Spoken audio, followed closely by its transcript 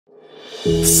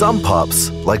Some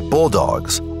pups, like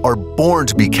bulldogs, are born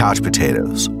to be couch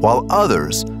potatoes, while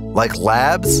others, like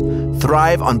labs,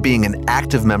 thrive on being an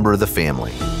active member of the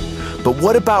family. But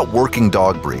what about working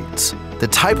dog breeds? The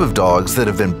type of dogs that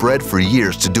have been bred for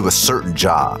years to do a certain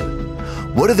job.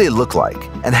 What do they look like,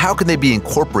 and how can they be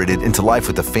incorporated into life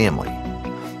with the family?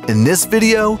 In this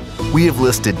video, we have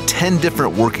listed 10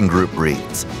 different working group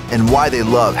breeds and why they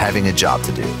love having a job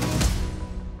to do.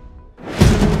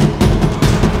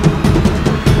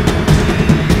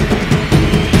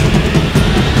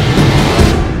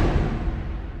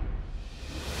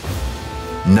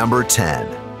 Number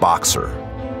 10. Boxer.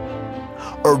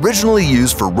 Originally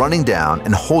used for running down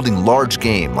and holding large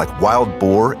game like wild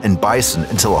boar and bison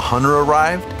until a hunter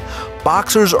arrived,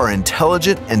 boxers are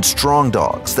intelligent and strong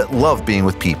dogs that love being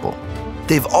with people.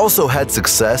 They've also had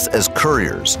success as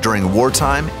couriers during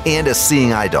wartime and as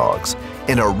seeing eye dogs,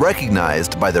 and are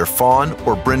recognized by their fawn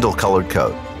or brindle-colored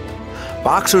coat.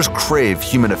 Boxers crave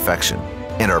human affection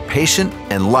and are patient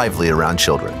and lively around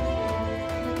children.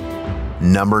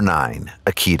 Number 9.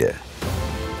 Akita.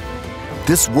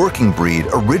 This working breed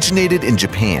originated in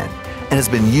Japan and has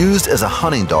been used as a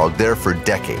hunting dog there for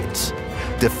decades.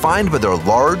 Defined by their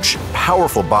large,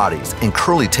 powerful bodies and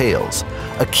curly tails,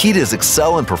 Akitas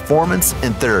excel in performance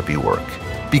and therapy work.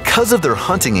 Because of their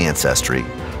hunting ancestry,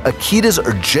 Akitas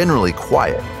are generally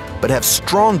quiet, but have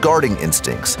strong guarding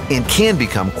instincts and can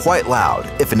become quite loud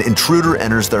if an intruder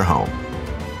enters their home.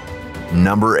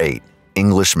 Number 8.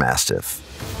 English Mastiff.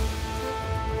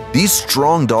 These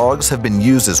strong dogs have been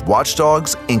used as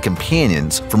watchdogs and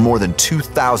companions for more than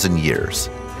 2,000 years.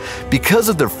 Because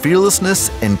of their fearlessness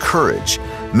and courage,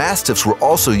 Mastiffs were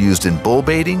also used in bull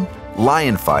baiting,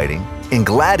 lion fighting, and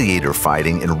gladiator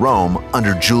fighting in Rome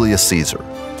under Julius Caesar.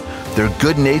 They're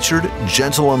good-natured,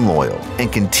 gentle, and loyal, and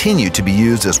continue to be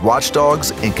used as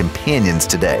watchdogs and companions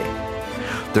today.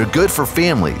 They're good for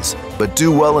families, but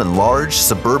do well in large,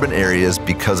 suburban areas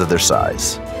because of their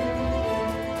size.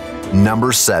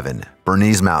 Number 7.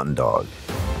 Bernese Mountain Dog.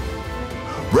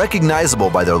 Recognizable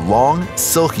by their long,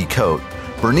 silky coat,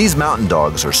 Bernese Mountain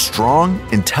Dogs are strong,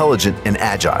 intelligent, and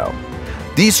agile.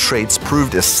 These traits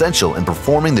proved essential in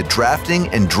performing the drafting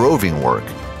and droving work,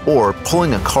 or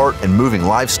pulling a cart and moving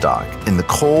livestock, in the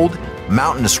cold,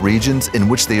 mountainous regions in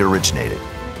which they originated.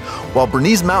 While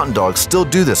Bernese Mountain Dogs still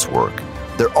do this work,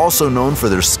 they're also known for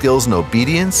their skills in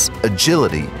obedience,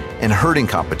 agility, and herding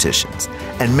competitions,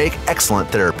 and make excellent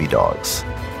therapy dogs.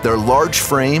 Their large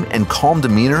frame and calm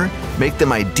demeanor make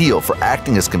them ideal for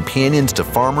acting as companions to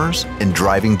farmers and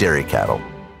driving dairy cattle.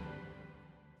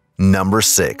 Number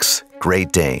 6.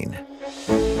 Great Dane.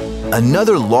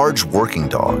 Another large working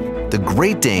dog, the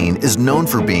Great Dane is known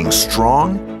for being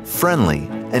strong, friendly,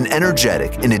 and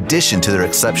energetic in addition to their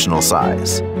exceptional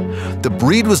size. The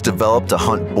breed was developed to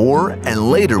hunt boar and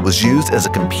later was used as a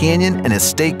companion and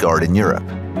estate guard in Europe.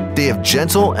 They have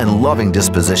gentle and loving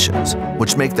dispositions,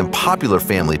 which make them popular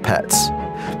family pets.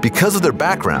 Because of their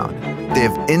background, they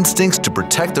have instincts to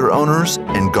protect their owners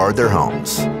and guard their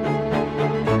homes.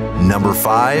 Number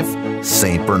 5.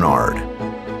 Saint Bernard.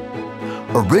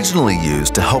 Originally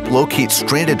used to help locate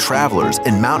stranded travelers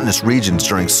in mountainous regions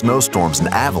during snowstorms and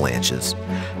avalanches,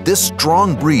 this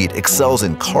strong breed excels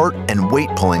in cart and weight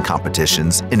pulling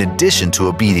competitions in addition to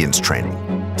obedience training.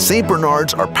 Saint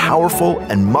Bernards are powerful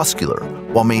and muscular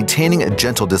while maintaining a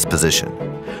gentle disposition.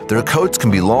 Their coats can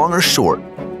be long or short,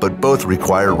 but both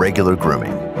require regular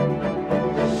grooming.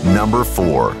 Number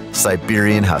 4.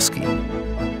 Siberian Husky.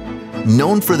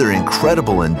 Known for their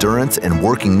incredible endurance and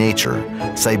working nature,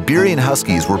 Siberian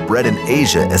Huskies were bred in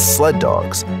Asia as sled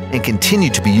dogs and continue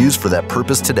to be used for that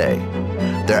purpose today.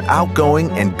 They're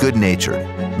outgoing and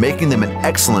good-natured, making them an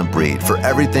excellent breed for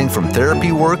everything from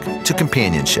therapy work to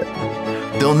companionship.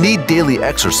 They'll need daily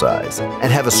exercise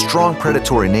and have a strong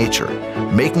predatory nature,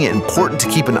 making it important to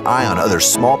keep an eye on other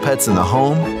small pets in the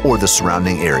home or the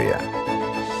surrounding area.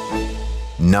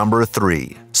 Number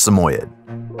 3. Samoyed.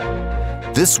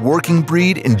 This working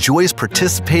breed enjoys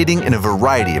participating in a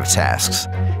variety of tasks,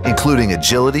 including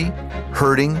agility,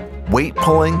 herding, weight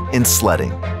pulling, and sledding.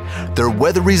 Their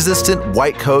weather-resistant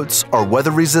white coats are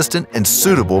weather-resistant and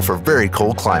suitable for very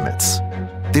cold climates.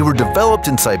 They were developed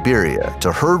in Siberia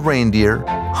to herd reindeer,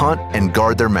 hunt, and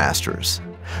guard their masters.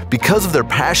 Because of their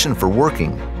passion for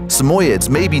working, Samoyeds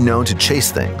may be known to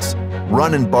chase things,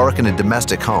 run and bark in a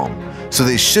domestic home, so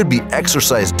they should be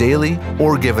exercised daily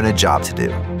or given a job to do.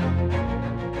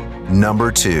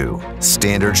 Number 2.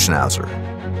 Standard Schnauzer.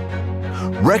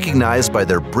 Recognized by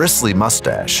their bristly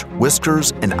mustache,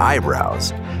 whiskers, and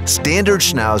eyebrows, Standard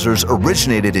Schnauzers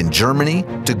originated in Germany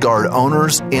to guard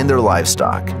owners and their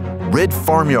livestock, rid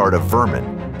farmyard of vermin,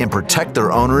 and protect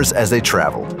their owners as they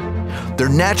traveled. They're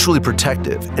naturally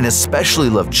protective and especially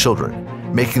love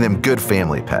children, making them good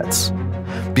family pets.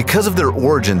 Because of their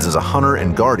origins as a hunter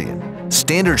and guardian,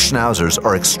 standard Schnauzers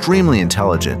are extremely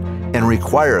intelligent and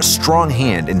require a strong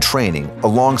hand in training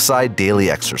alongside daily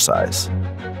exercise.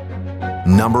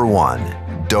 Number 1.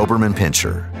 Doberman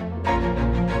Pinscher.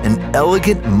 An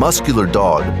elegant, muscular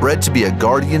dog bred to be a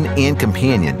guardian and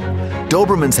companion,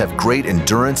 Dobermans have great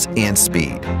endurance and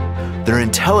speed. Their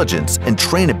intelligence and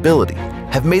trainability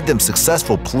have made them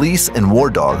successful police and war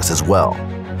dogs as well.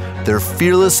 They're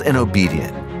fearless and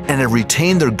obedient, and have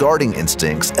retained their guarding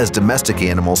instincts as domestic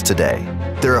animals today.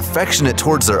 They're affectionate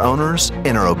towards their owners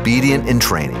and are obedient in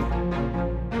training.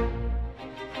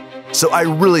 So I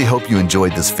really hope you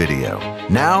enjoyed this video.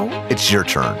 Now it's your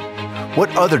turn. What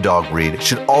other dog breed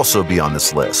should also be on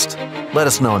this list? Let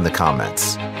us know in the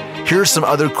comments. Here are some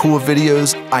other cool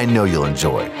videos I know you'll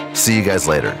enjoy. See you guys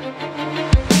later.